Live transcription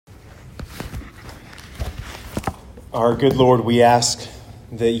Our good Lord, we ask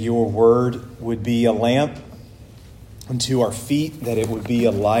that your word would be a lamp unto our feet, that it would be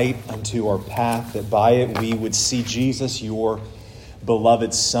a light unto our path, that by it we would see Jesus, your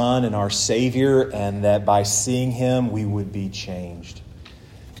beloved Son and our Savior, and that by seeing him we would be changed.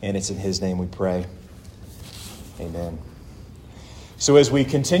 And it's in his name we pray. Amen. So as we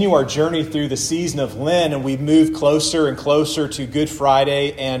continue our journey through the season of Lent and we move closer and closer to Good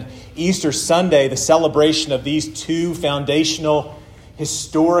Friday and Easter Sunday, the celebration of these two foundational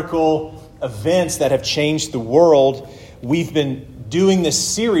historical events that have changed the world, we've been doing this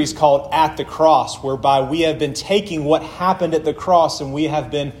series called At the Cross, whereby we have been taking what happened at the cross and we have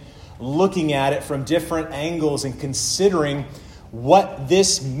been looking at it from different angles and considering what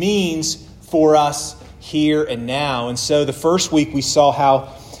this means for us here and now. And so the first week we saw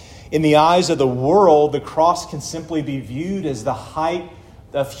how in the eyes of the world, the cross can simply be viewed as the height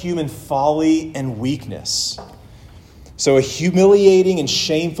of human folly and weakness. So a humiliating and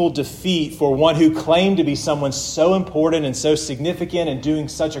shameful defeat for one who claimed to be someone so important and so significant and doing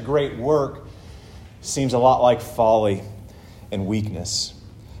such a great work seems a lot like folly and weakness.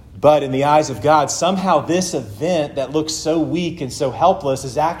 But in the eyes of God, somehow this event that looks so weak and so helpless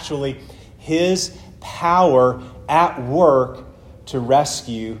is actually his power at work to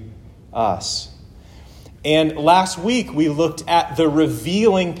rescue us. And last week we looked at the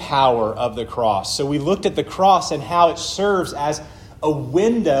revealing power of the cross. So we looked at the cross and how it serves as a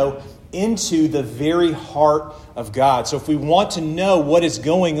window into the very heart of God. So if we want to know what is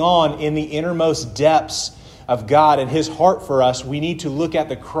going on in the innermost depths of God and his heart for us, we need to look at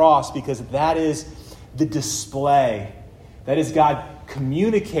the cross, because that is the display. That is God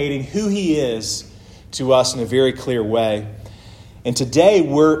communicating who he is to us in a very clear way. And today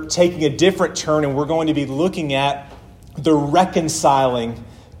we're taking a different turn and we're going to be looking at the reconciling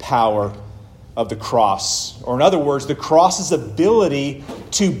power of the cross. Or in other words, the cross's ability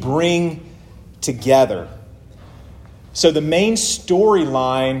to bring together. So the main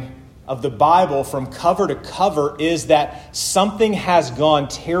storyline of the Bible from cover to cover is that something has gone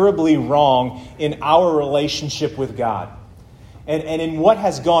terribly wrong in our relationship with God. And in what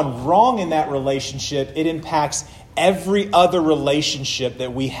has gone wrong in that relationship, it impacts every other relationship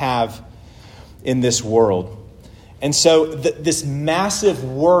that we have in this world. And so this massive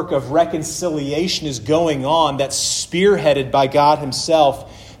work of reconciliation is going on that's spearheaded by God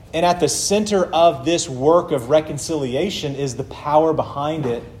himself. And at the center of this work of reconciliation is the power behind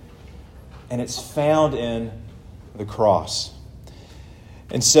it. And it's found in the cross.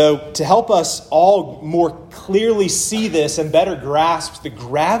 And so to help us all more clearly see this and better grasp the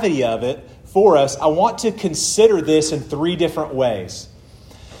gravity of it for us, I want to consider this in three different ways.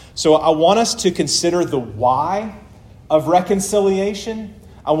 So I want us to consider the why of reconciliation.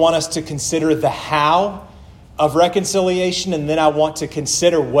 I want us to consider the how of reconciliation. And then I want to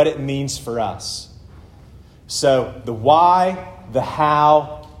consider what it means for us. So the why, the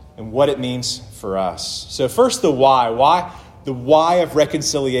how, and what it means for us. So first, the why. The why of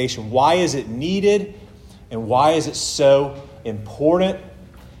reconciliation. Why is it needed? And why is it so important?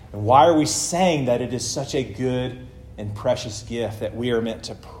 And why are we saying that it is such a good and precious gift that we are meant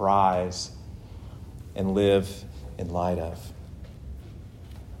to prize and live in light of?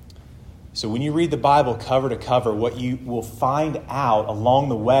 So when you read the Bible cover to cover, what you will find out along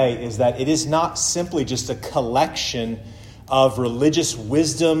the way is that it is not simply just a collection of religious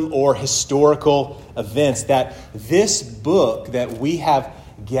wisdom or historical events, that this book that we have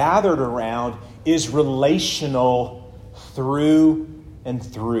gathered around is relational through and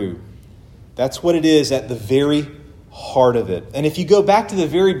through. That's what it is at the very heart of it. And if you go back to the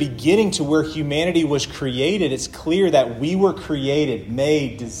very beginning to where humanity was created, it's clear that we were created,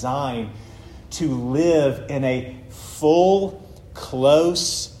 made, designed to live in a full,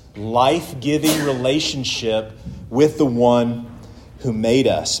 close, life-giving relationship with the one who made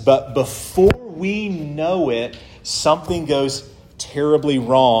us. But before we know it, something goes terribly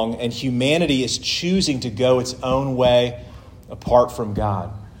wrong, and humanity is choosing to go its own way apart from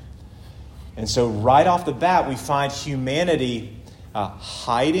God. And so right off the bat, we find humanity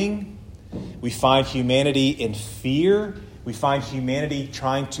hiding. We find humanity in fear. We find humanity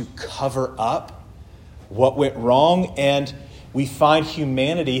trying to cover up what went wrong. And we find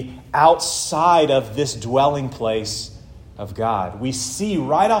humanity outside of this dwelling place of God. We see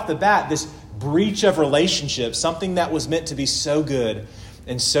right off the bat this breach of relationship, something that was meant to be so good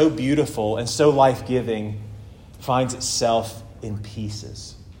and so beautiful and so life-giving, finds itself in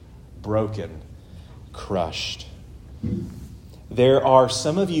pieces, broken, crushed. There are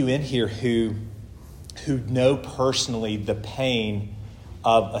some of you in here who know personally the pain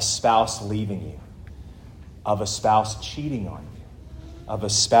of a spouse leaving you. of a spouse cheating on you, of a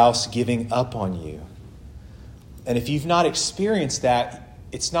spouse giving up on you. And if you've not experienced that,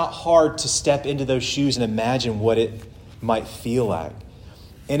 it's not hard to step into those shoes and imagine what it might feel like.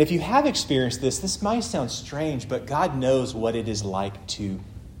 And if you have experienced this might sound strange, but God knows what it is like to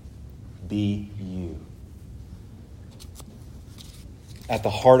be you. At the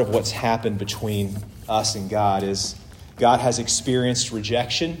heart of what's happened between us and God is God has experienced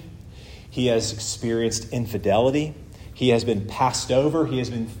rejection. He has experienced infidelity. He has been passed over. He has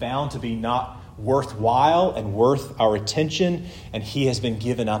been found to be not worthwhile and worth our attention, and he has been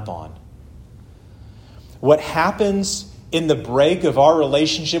given up on. What happens in the break of our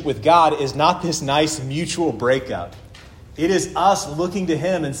relationship with God is not this nice mutual breakup. It is us looking to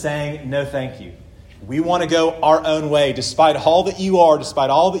him and saying, no, thank you. We want to go our own way. Despite all that you are, despite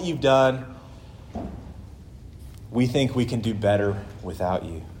all that you've done, we think we can do better without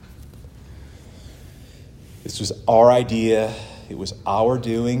you. This was our idea. It was our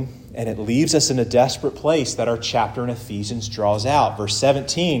doing. And it leaves us in a desperate place that our chapter in Ephesians draws out. Verse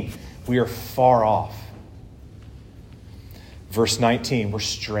 17, we are far off. Verse 19, we're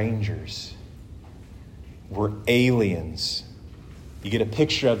strangers. We're aliens. You get a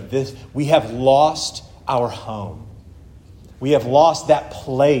picture of this. We have lost our home. We have lost that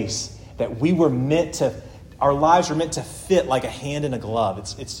place that we were meant to, our lives were meant to fit like a hand in a glove.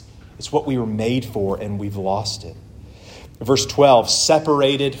 It's what we were made for, and we've lost it. Verse 12,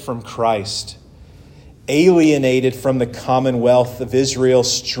 separated from Christ, alienated from the commonwealth of Israel,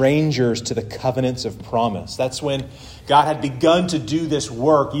 strangers to the covenants of promise. That's when God had begun to do this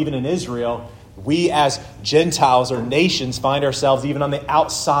work, even in Israel. We as Gentiles or nations find ourselves even on the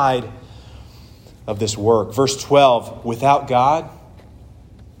outside of this work. Verse 12, without God,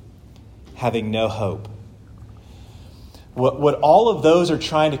 having no hope. What all of those are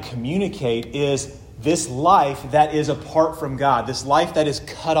trying to communicate is this life that is apart from God, this life that is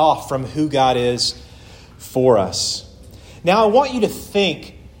cut off from who God is for us. Now, I want you to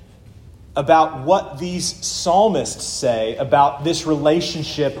think about what these psalmists say about this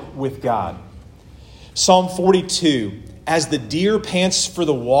relationship with God. Psalm 42, as the deer pants for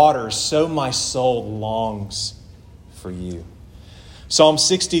the water, so my soul longs for you. Psalm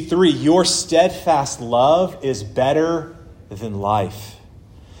 63, your steadfast love is better than life.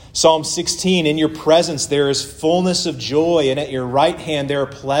 Psalm 16, in your presence there is fullness of joy, and at your right hand there are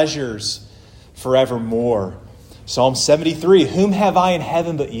pleasures forevermore. Psalm 73, whom have I in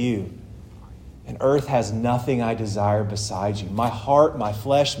heaven but you? And earth has nothing I desire besides you. My heart, my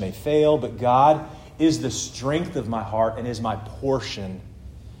flesh may fail, but God is the strength of my heart and is my portion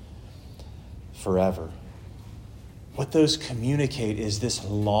forever. What those communicate is this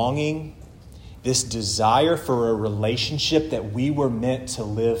longing, this desire for a relationship that we were meant to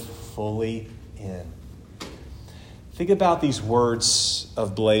live fully in. Think about these words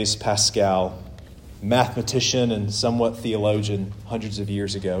of Blaise Pascal, mathematician and somewhat theologian hundreds of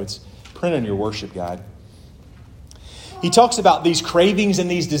years ago. It's printed on your worship guide. He talks about these cravings and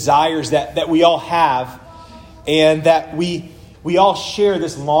these desires that we all have, and that we all share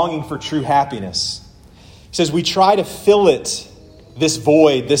this longing for true happiness. He says we try to fill it, this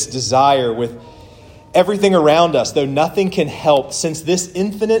void, this desire, with everything around us, though nothing can help, since this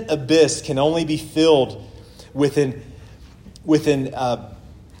infinite abyss can only be filled with an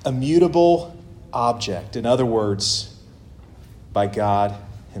immutable object. In other words, by God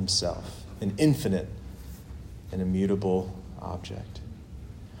himself. An infinite and immutable object.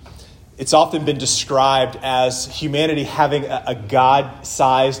 It's often been described as humanity having a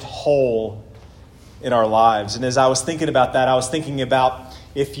God-sized hole in our lives. And as I was thinking about that, I was thinking about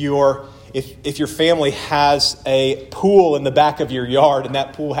if your family has a pool in the back of your yard and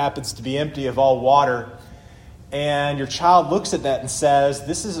that pool happens to be empty of all water, and your child looks at that and says,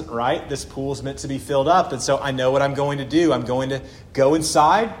 this isn't right. This pool is meant to be filled up. And so I know what I'm going to do. I'm going to go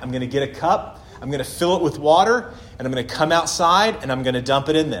inside. I'm going to get a cup. I'm going to fill it with water. And I'm going to come outside and I'm going to dump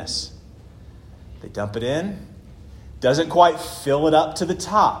it in this. They dump it in. Doesn't quite fill it up to the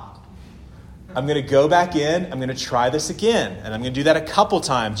top. I'm going to go back in. I'm going to try this again. And I'm going to do that a couple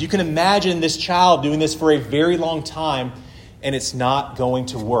times. You can imagine this child doing this for a very long time, and it's not going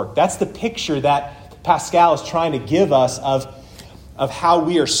to work. That's the picture that Pascal is trying to give us of how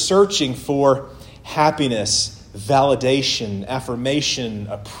we are searching for happiness, validation, affirmation,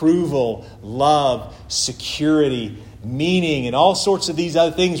 approval, love, security, meaning, and all sorts of these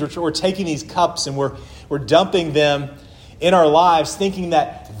other things. We're taking these cups and we're dumping them in our lives, thinking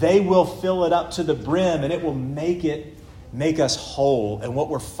that they will fill it up to the brim and it will make us whole. And what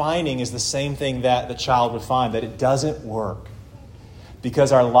we're finding is the same thing that the child would find, that it doesn't work.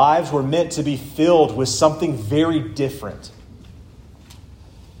 because our lives were meant to be filled with something very different,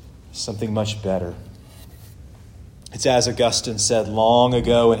 something much better. It's as Augustine said long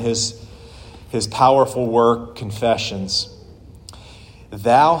ago in his powerful work, Confessions,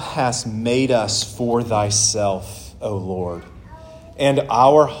 "Thou hast made us for thyself, O Lord, and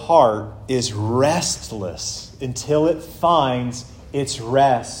our heart is restless until it finds its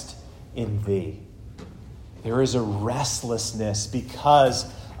rest in thee." There is a restlessness because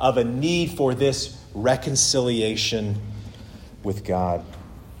of a need for this reconciliation with God.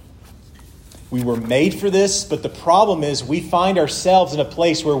 We were made for this, but the problem is we find ourselves in a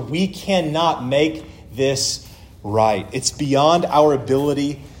place where we cannot make this right. It's beyond our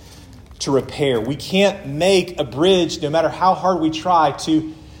ability to repair. We can't make a bridge, no matter how hard we try,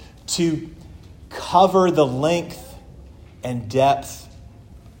 to cover the length and depth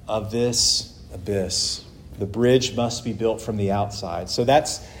of this abyss. The bridge must be built from the outside. So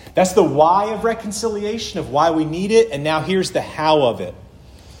that's the why of reconciliation, of why we need it. And now here's the how of it.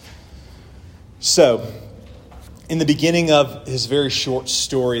 So, in the beginning of his very short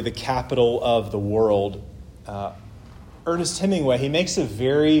story, The Capital of the World, Ernest Hemingway, he makes a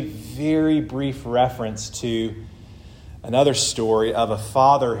very, very brief reference to another story of a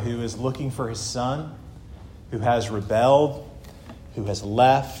father who is looking for his son, who has rebelled, who has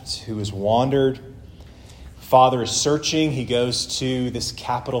left, who has wandered. Father is searching. He goes to this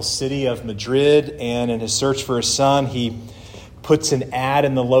capital city of Madrid, and in his search for his son, he puts an ad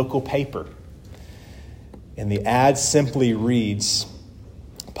in the local paper. And the ad simply reads,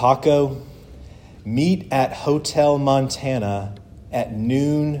 "Paco, meet at Hotel Montana at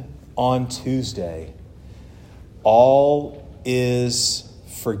noon on Tuesday. All is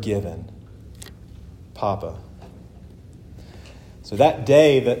forgiven. Papa." So that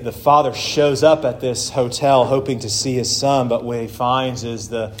day, the father shows up at this hotel hoping to see his son, but what he finds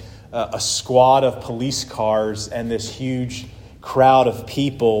is a squad of police cars and this huge crowd of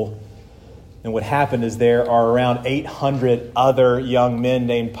people. And what happened is there are around 800 other young men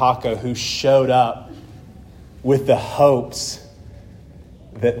named Paco who showed up with the hopes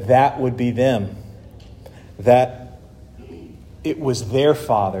that would be them, that it was their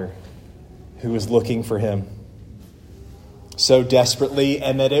father who was looking for him so desperately,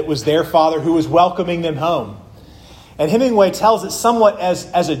 and that it was their father who was welcoming them home. And Hemingway tells it somewhat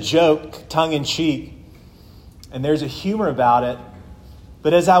as a joke, tongue-in-cheek, and there's a humor about it.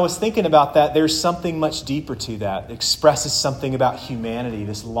 But as I was thinking about that, there's something much deeper to that. It expresses something about humanity,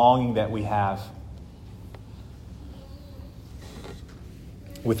 this longing that we have.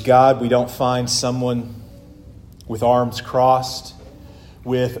 With God, we don't find someone with arms crossed,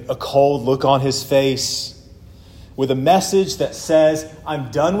 with a cold look on his face, with a message that says,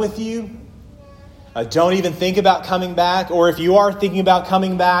 "I'm done with you. Don't even think about coming back." Or if you are thinking about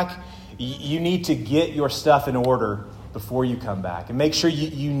coming back, you need to get your stuff in order before you come back. And make sure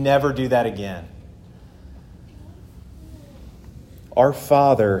you never do that again. Our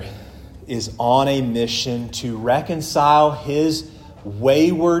Father is on a mission to reconcile his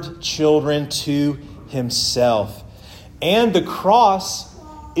wayward children to himself. And the cross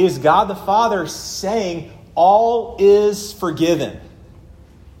is God the Father saying, "All is forgiven.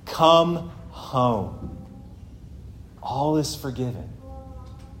 Come home." All is forgiven.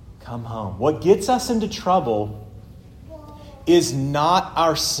 Come home. What gets us into trouble is not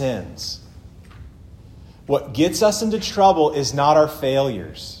our sins. What gets us into trouble is not our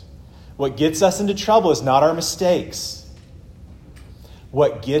failures. What gets us into trouble is not our mistakes.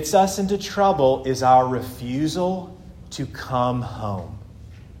 What gets us into trouble is our refusal to come home.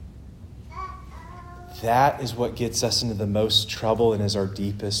 That is what gets us into the most trouble and is our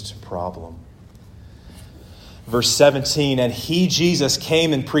deepest problem. Verse 17, "And he, Jesus,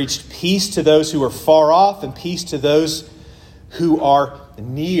 came and preached peace to those who are far off and peace to those who are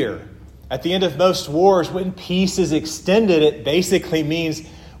near." At the end of most wars, when peace is extended, it basically means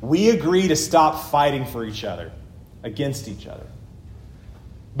we agree to stop fighting for each other, against each other.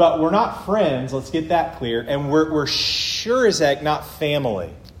 But we're not friends, let's get that clear, and we're sure as heck not family.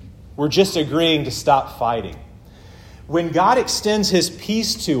 We're just agreeing to stop fighting. When God extends his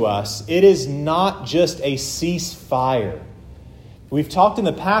peace to us, it is not just a ceasefire. We've talked in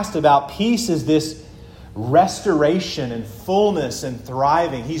the past about peace as this restoration and fullness and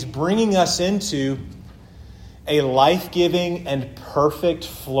thriving. He's bringing us into a life-giving and perfect,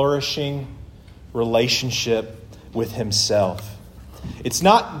 flourishing relationship with himself. It's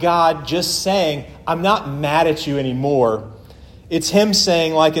not God just saying, "I'm not mad at you anymore." It's him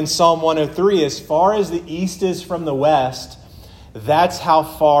saying, like in Psalm 103, "As far as the east is from the west, that's how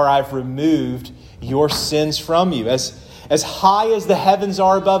far I've removed your sins from you." As as high as the heavens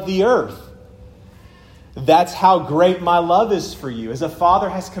are above the earth. That's how great my love is for you. As a father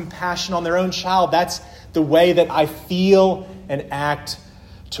has compassion on their own child, that's the way that I feel and act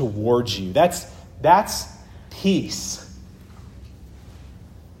towards you. That's peace.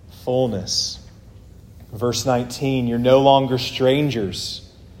 Fullness. Verse 19, you're no longer strangers.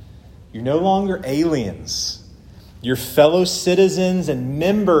 You're no longer aliens. You're fellow citizens and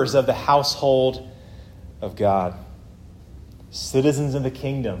members of the household of God. Citizens of the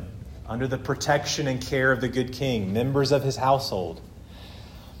kingdom, under the protection and care of the good king, members of his household.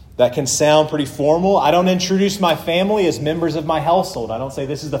 That can sound pretty formal. I don't introduce my family as members of my household. I don't say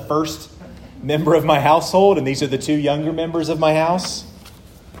this is the first member of my household and these are the two younger members of my house.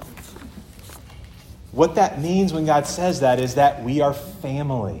 What that means when God says that is that we are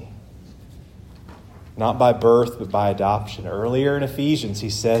family. Not by birth, but by adoption. Earlier in Ephesians, he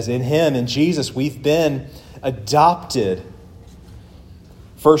says, in him, in Jesus, we've been adopted.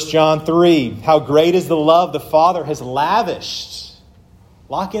 1 John 3, how great is the love the Father has lavished.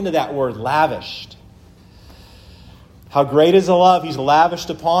 Lock into that word, lavished. How great is the love he's lavished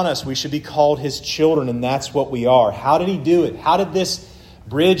upon us. We should be called his children, and that's what we are. How did he do it? How did this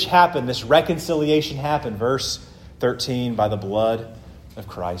bridge happen, this reconciliation happen? Verse 13, by the blood of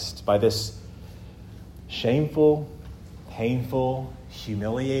Christ. By this shameful, painful,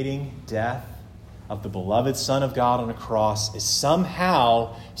 humiliating death of the beloved Son of God on a cross is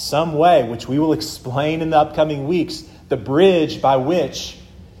somehow, some way, which we will explain in the upcoming weeks, the bridge by which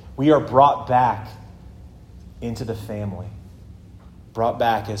we are brought back into the family. Brought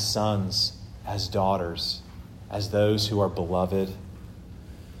back as sons, as daughters, as those who are beloved.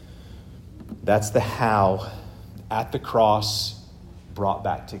 That's the how at the cross brought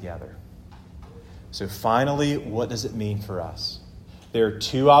back together. So finally, what does it mean for us? There are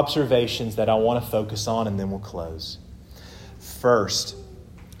two observations that I want to focus on and then we'll close. First,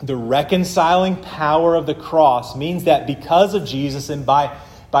 the reconciling power of the cross means that because of Jesus and by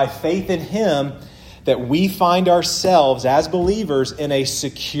faith in him, that we find ourselves as believers in a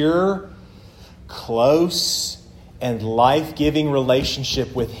secure, close, and life-giving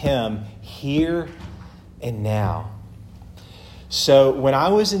relationship with him here and now. So when I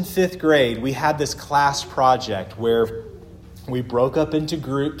was in 5th grade, we had this class project where we broke up into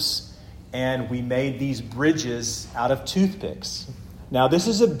groups and we made these bridges out of toothpicks. Now, this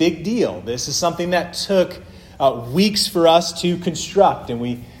is a big deal. This is something that took weeks for us to construct. And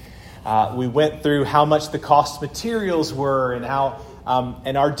we went through how much the cost materials were and how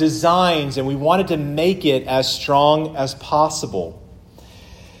and our designs. And we wanted to make it as strong as possible.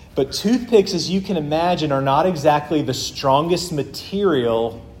 But toothpicks, as you can imagine, are not exactly the strongest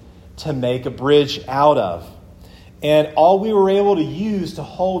material to make a bridge out of. And all we were able to use to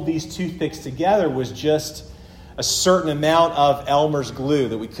hold these toothpicks together was just a certain amount of Elmer's glue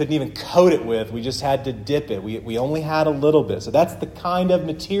that we couldn't even coat it with. We just had to dip it. We only had a little bit. So that's the kind of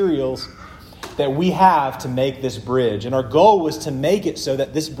materials that we have to make this bridge. And our goal was to make it so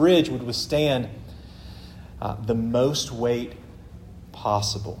that this bridge would withstand the most weight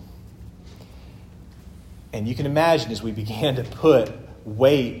possible. And you can imagine as we began to put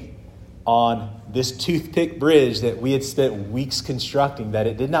weight on this toothpick bridge that we had spent weeks constructing, that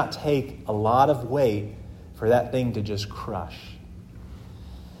it did not take a lot of weight for that thing to just crush.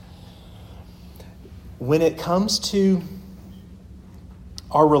 When it comes to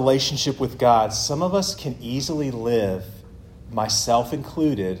our relationship with God, some of us can easily live, myself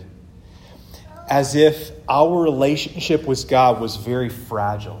included, as if our relationship with God was very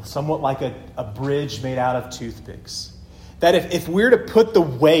fragile, somewhat like a bridge made out of toothpicks. That if we're to put the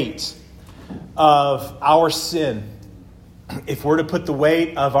weight of our sin, if we're to put the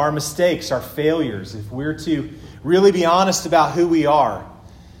weight of our mistakes, our failures, if we're to really be honest about who we are,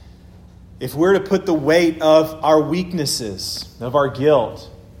 if we're to put the weight of our weaknesses, of our guilt,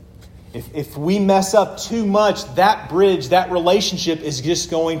 if we mess up too much, that bridge, that relationship is just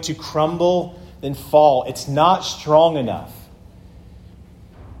going to crumble and fall. It's not strong enough.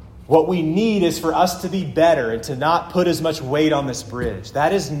 What we need is for us to be better and to not put as much weight on this bridge.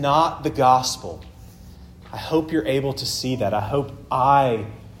 That is not the gospel. I hope you're able to see that. I hope I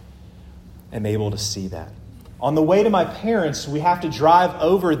am able to see that. On the way to my parents, we have to drive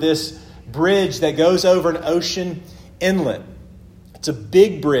over this bridge that goes over an ocean inlet. It's a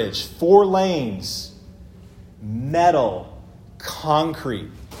big bridge, 4 lanes, metal, concrete.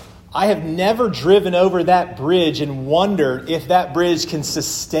 I have never driven over that bridge and wondered if that bridge can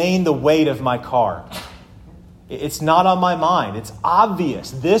sustain the weight of my car. It's not on my mind. It's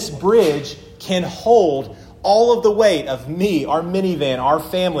obvious. This bridge can hold all of the weight of me, our minivan, our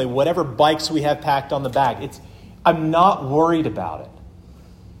family, whatever bikes we have packed on the back. I'm not worried about it.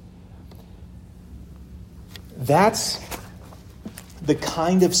 That's the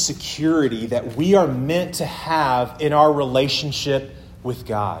kind of security that we are meant to have in our relationship with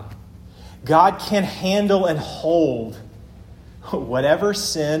God. God can handle and hold whatever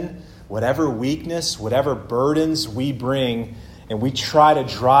sin, whatever weakness, whatever burdens we bring, and we try to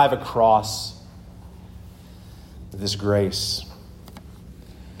drive across this grace.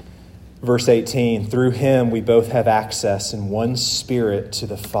 Verse 18, through him we both have access in one Spirit to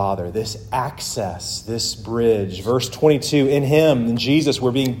the Father. This access, this bridge. Verse 22, in him, in Jesus,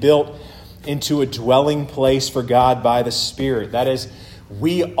 we're being built into a dwelling place for God by the Spirit. That is,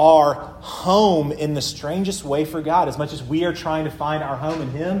 we are home in the strangest way for God. As much as we are trying to find our home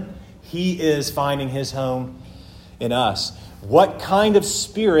in him, he is finding his home in us. What kind of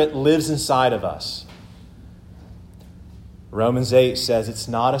spirit lives inside of us? Romans 8 says it's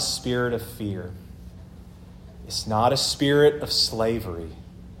not a spirit of fear. It's not a spirit of slavery.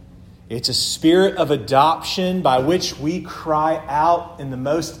 It's a spirit of adoption by which we cry out in the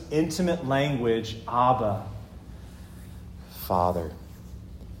most intimate language, Abba, Father.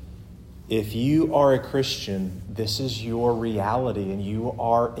 If you are a Christian, this is your reality and you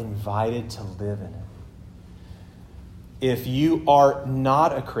are invited to live in it. If you are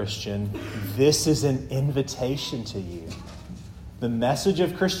not a Christian, this is an invitation to you. The message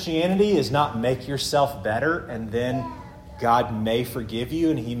of Christianity is not make yourself better and then God may forgive you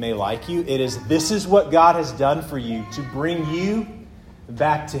and he may like you. It is, this is what God has done for you to bring you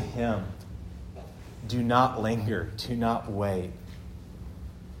back to him. Do not linger. Do not wait.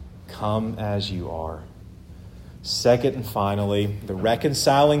 Come as you are. Second and finally, the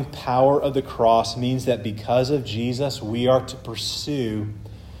reconciling power of the cross means that because of Jesus, we are to pursue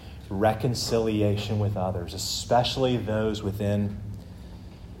reconciliation with others, especially those within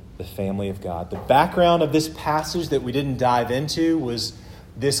the family of God. The background of this passage that we didn't dive into was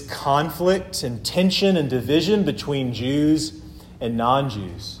this conflict and tension and division between Jews and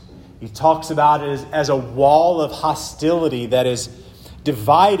non-Jews. He talks about it as a wall of hostility that is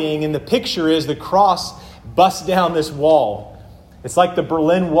dividing, and the picture is the cross busts down this wall. It's like the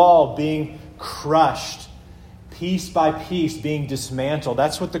Berlin Wall being crushed, piece by piece being dismantled.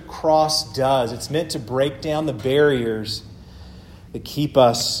 That's what the cross does. It's meant to break down the barriers that keep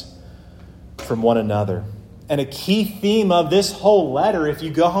us from one another. And a key theme of this whole letter, if you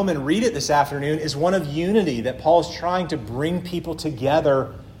go home and read it this afternoon, is one of unity, that Paul's trying to bring people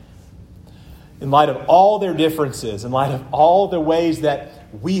together in light of all their differences, in light of all the ways that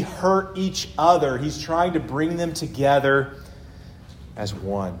we hurt each other. He's trying to bring them together as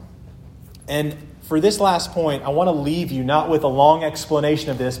one. And for this last point, I want to leave you not with a long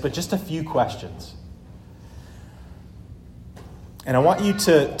explanation of this, but just a few questions. And I want you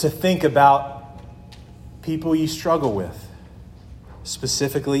to think about people you struggle with,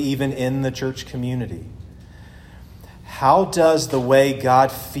 specifically even in the church community. How does the way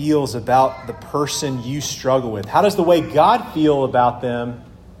God feels about the person you struggle with, how does the way God feel about them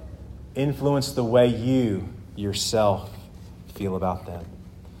influence the way you yourself feel about them?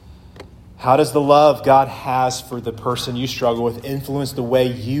 How does the love God has for the person you struggle with influence the way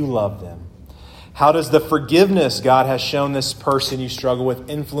you love them? How does the forgiveness God has shown this person you struggle with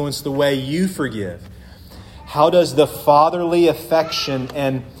influence the way you forgive? How does the fatherly affection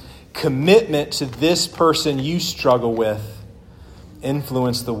and commitment to this person you struggle with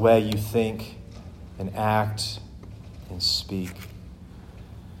influence the way you think and act and speak?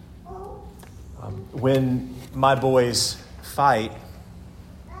 When my boys fight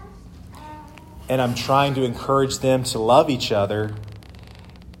and I'm trying to encourage them to love each other,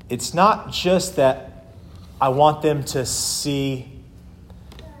 it's not just that I want them to see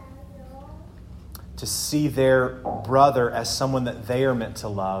their brother as someone that they are meant to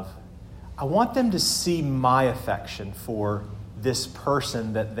love. I want them to see my affection for this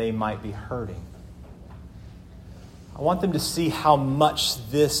person that they might be hurting. I want them to see how much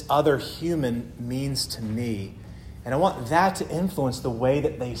this other human means to me. And I want that to influence the way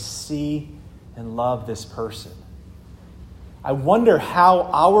that they see and love this person. I wonder how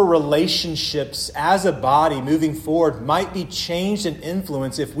our relationships as a body moving forward might be changed and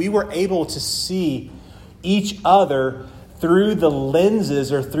influenced if we were able to see each other through the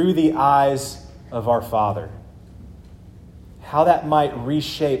lenses or through the eyes of our Father. How that might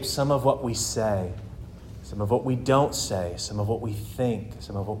reshape some of what we say, some of what we don't say, some of what we think,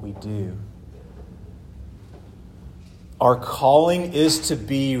 some of what we do. Our calling is to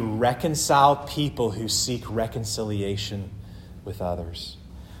be reconciled people who seek reconciliation with others.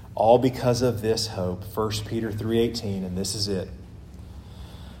 All because of this hope, 1 Peter 3:18, and this is it.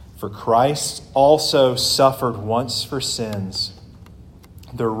 For Christ also suffered once for sins,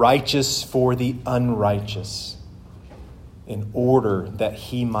 the righteous for the unrighteous, in order that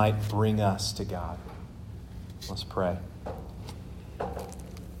he might bring us to God. Let's pray.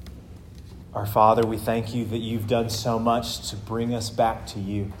 Our Father, we thank you that you've done so much to bring us back to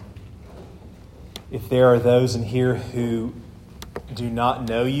you. If there are those in here who do not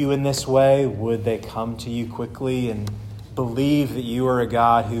know you in this way, would they come to you quickly and believe that you are a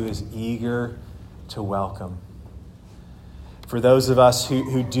God who is eager to welcome? For those of us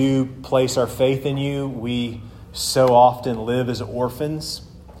who do place our faith in you, we so often live as orphans.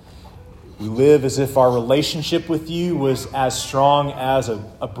 We live as if our relationship with you was as strong as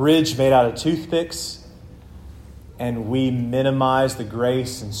a bridge made out of toothpicks, and we minimize the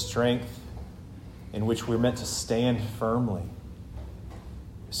grace and strength in which we're meant to stand firmly.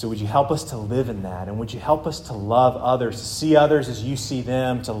 So would you help us to live in that? And would you help us to love others, to see others as you see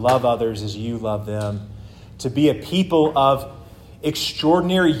them, to love others as you love them, to be a people of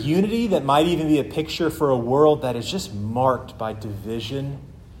extraordinary unity that might even be a picture for a world that is just marked by division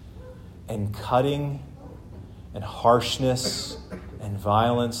and cutting and harshness and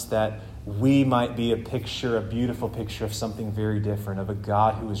violence, that we might be a beautiful picture of something very different, of a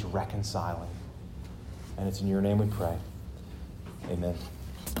God who is reconciling. And it's in your name we pray. Amen.